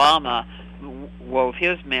Barack Obama wove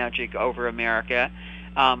his magic over America.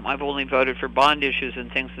 I've only voted for bond issues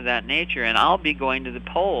and things of that nature, and I'll be going to the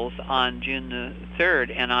polls on June the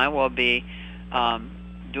 3rd, and I will be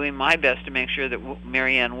doing my best to make sure that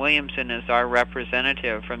Marianne Williamson is our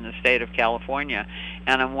representative from the state of California.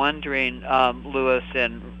 And I'm wondering, Louis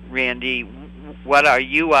and Randy, what are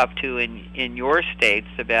you up to in your states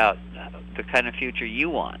about the kind of future you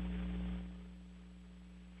want?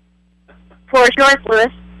 Floor is yours,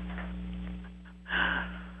 Louis.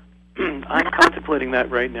 I'm contemplating that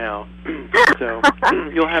right now, so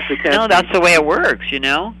you'll have to catch No, me. that's the way it works,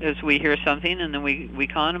 is we hear something and then we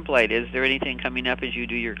contemplate. Is there anything coming up as you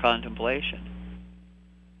do your contemplation?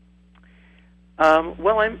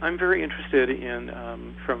 Well, I'm very interested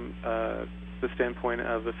in, from the standpoint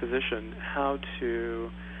of a physician, how to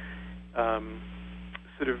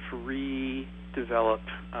sort of redevelop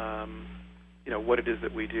what it is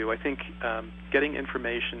that we do. I think getting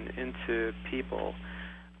information into people,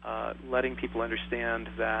 letting people understand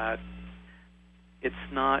that it's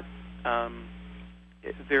not,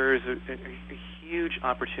 there is a huge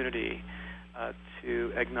opportunity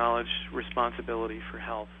to acknowledge responsibility for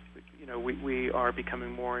health. We are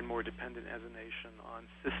becoming more and more dependent as a nation on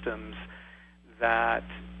systems that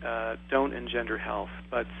don't engender health,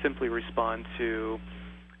 but simply respond to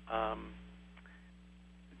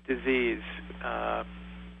disease,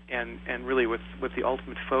 and really with the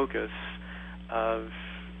ultimate focus of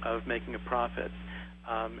making a profit.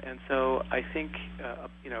 And so I think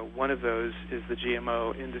one of those is the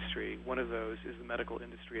GMO industry. One of those is the medical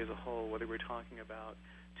industry as a whole, whether we're talking about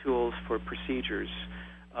tools for procedures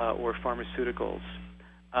or pharmaceuticals.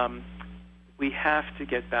 We have to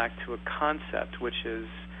get back to a concept, which is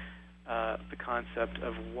the concept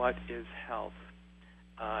of what is health.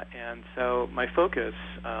 And so my focus,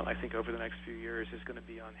 I think, over the next few years is going to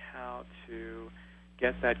be on how to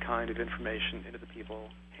get that kind of information into the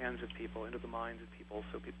hands of people, into the minds of people,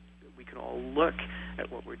 so we can all look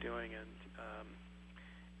at what we're doing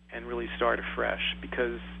and really start afresh.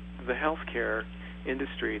 Because the healthcare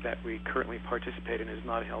industry that we currently participate in is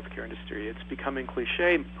not a healthcare industry. It's becoming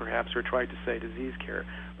cliche, perhaps, or tried to say disease care,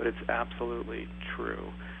 but it's absolutely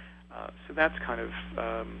true. So that's kind of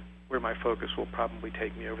where my focus will probably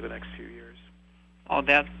take me over the next few years. Oh,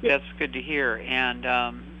 that's good to hear. And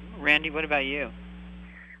Randy, what about you?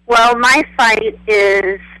 Well, my fight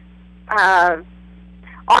is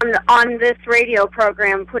on this radio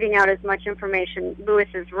program, putting out as much information. Louis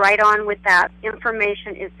is right on with that.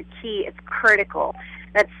 Information is the key. It's critical.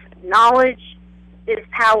 That's knowledge is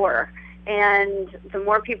power, and the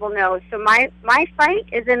more people know. So my fight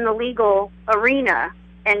is in the legal arena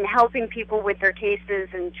and helping people with their cases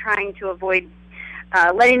and trying to avoid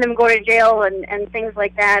letting them go to jail and things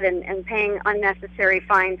like that, and paying unnecessary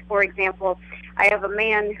fines. For example, I have a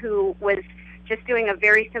man who was just doing a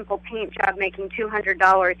very simple paint job, making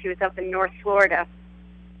 $200. He was up in North Florida.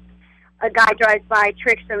 A guy drives by,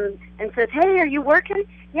 tricks him, and says, "Hey, are you working?"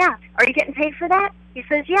 "Yeah." "Are you getting paid for that?" He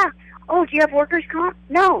says, "Yeah." "Oh, do you have workers' comp?"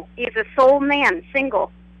 "No." He's a sole man,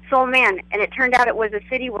 single, sole man. And it turned out it was a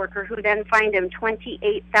city worker who then fined him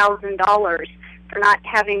 $28,000 for not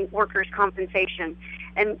having workers' compensation.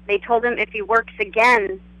 And they told him if he works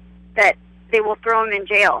again that they will throw him in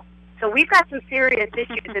jail. So we've got some serious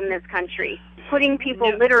issues in this country, putting people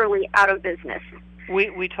literally out of business.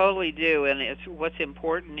 We totally do, and it's what's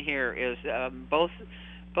important here is both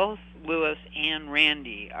Louis and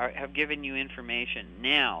Randy have given you information.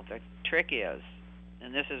 Now the trick is,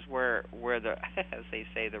 and this is where the as they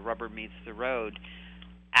say, the rubber meets the road.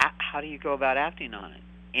 How do you go about acting on it?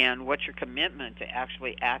 And what's your commitment to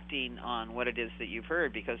actually acting on what it is that you've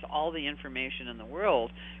heard? Because all the information in the world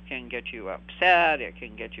can get you upset, it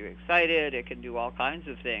can get you excited, it can do all kinds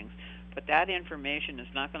of things. But that information is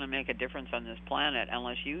not going to make a difference on this planet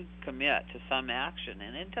unless you commit to some action.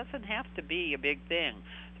 And it doesn't have to be a big thing.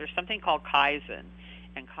 There's something called Kaizen.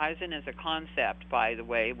 And Kaizen is a concept, by the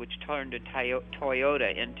way, which turned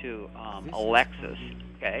Toyota into a Lexus,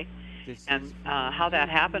 okay? And how that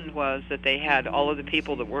happened was that they had all of the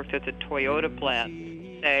people that worked at the Toyota plant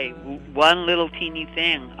say one little teeny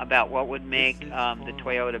thing about what would make the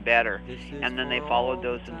Toyota better. And then they followed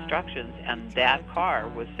those instructions, and that car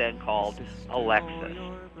was then called a Lexus.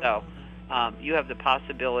 So you have the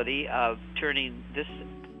possibility of turning this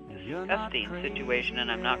disgusting situation,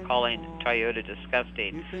 and I'm not calling Toyota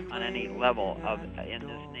disgusting on any level in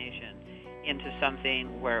this nation, into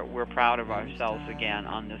something where we're proud of ourselves again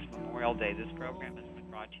on this Memorial Day. This program has been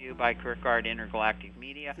brought to you by Kirkgard Intergalactic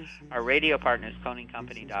Media. Our radio partners,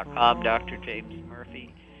 ConingCompany.com, Dr. James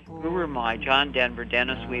Murphy, Guru Mai, John Denver,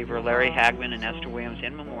 Dennis Weaver, Larry Hagman, and Esther Williams,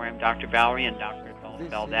 in memoriam, Dr. Valerie and Dr. Colin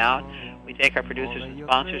spelled out. We thank our producers and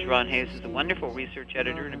sponsors. Ron Hayes is a wonderful research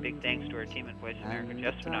editor, and a big thanks to our team at Voice America,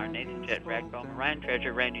 Jeff Spinard, Nathan Jett, Brad Coleman, Ryan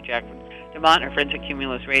Treasure, Randy Jackson, DeMont, our friends at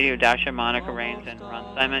Cumulus Radio, Dasha, Monica Raines, and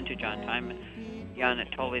Ron Simon, to John Timon, Jan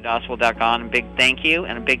at TotallyDossal.com. A big thank you,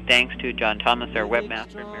 and a big thanks to John Thomas, our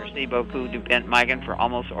webmaster, and merci beaucoup to Bent Migan for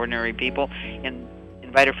Almost Ordinary People. And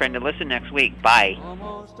invite a friend to listen next week. Bye.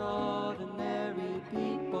 Almost ordinary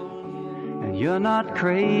people, and you're not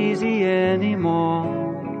crazy anymore.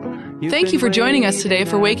 Thank you for joining us today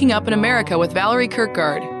for Waking Up in America with Valerie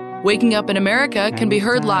Kirkgard. Waking Up in America can be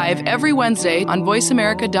heard live every Wednesday on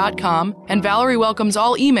voiceamerica.com, and Valerie welcomes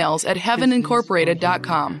all emails at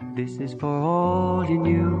heavenincorporated.com. This is for all you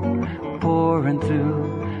knew, pouring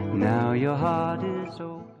through. Now your heart is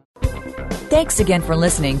open. Thanks again for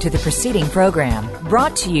listening to the preceding program,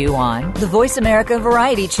 brought to you on the Voice America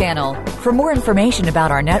Variety Channel. For more information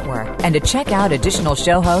about our network and to check out additional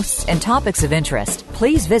show hosts and topics of interest,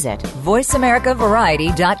 please visit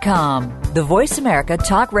voiceamericavariety.com. The Voice America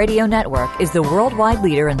Talk Radio Network is the worldwide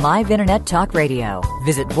leader in live Internet talk radio.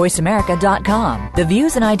 Visit voiceamerica.com. The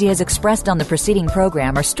views and ideas expressed on the preceding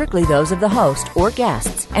program are strictly those of the host or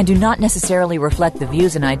guests and do not necessarily reflect the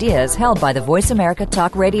views and ideas held by the Voice America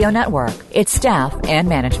Talk Radio Network, its staff, and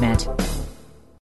management.